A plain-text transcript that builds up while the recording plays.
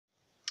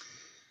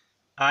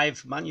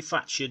I've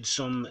manufactured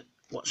some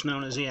what's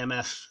known as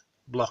EMF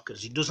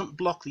blockers. It doesn't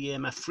block the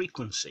EMF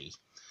frequency.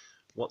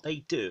 What they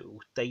do,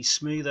 they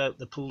smooth out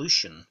the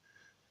pollution,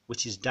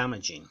 which is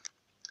damaging.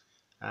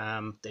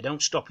 They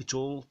don't stop it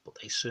all, but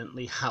they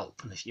certainly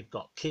help. And if you've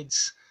got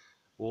kids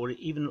or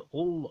even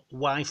all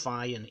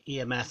Wi-Fi and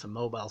EMF and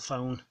mobile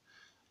phone,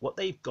 what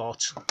they've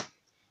got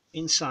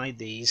inside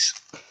these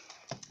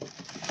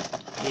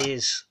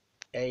is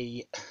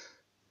a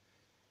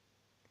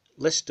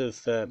list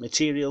of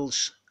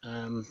materials.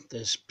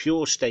 There's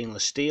pure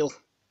stainless steel,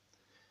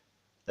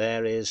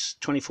 there is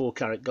 24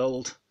 karat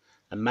gold,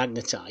 and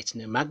magnetite.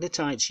 Now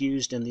magnetite's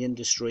used in the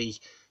industry,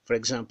 for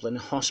example in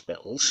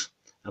hospitals,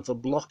 and for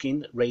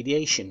blocking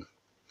radiation,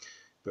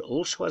 but it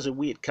also has a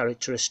weird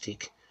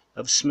characteristic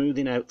of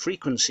smoothing out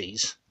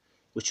frequencies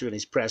which are in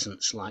its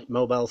presence, like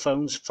mobile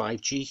phones,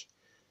 5G,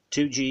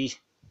 2G,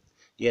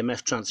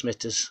 EMF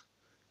transmitters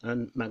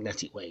and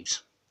magnetic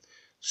waves.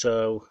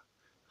 So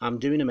I'm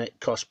doing them at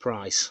cost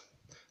price.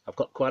 I've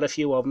got quite a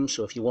few of them,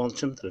 so if you want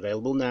them, they're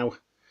available now.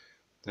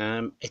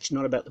 It's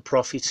not about the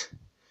profit,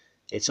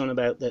 it's on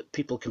about that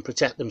people can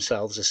protect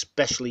themselves,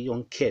 especially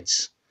young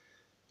kids,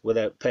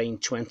 without paying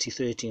 20,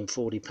 30 and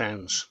 40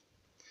 pounds.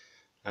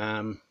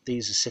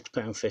 These are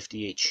 £6.50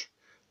 each,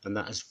 and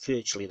that is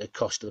virtually the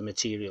cost of the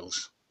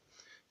materials.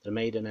 They're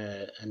made in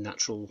a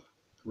natural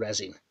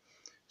resin,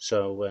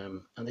 so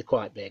and they're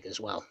quite big as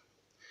well,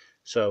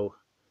 so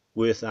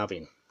worth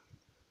having.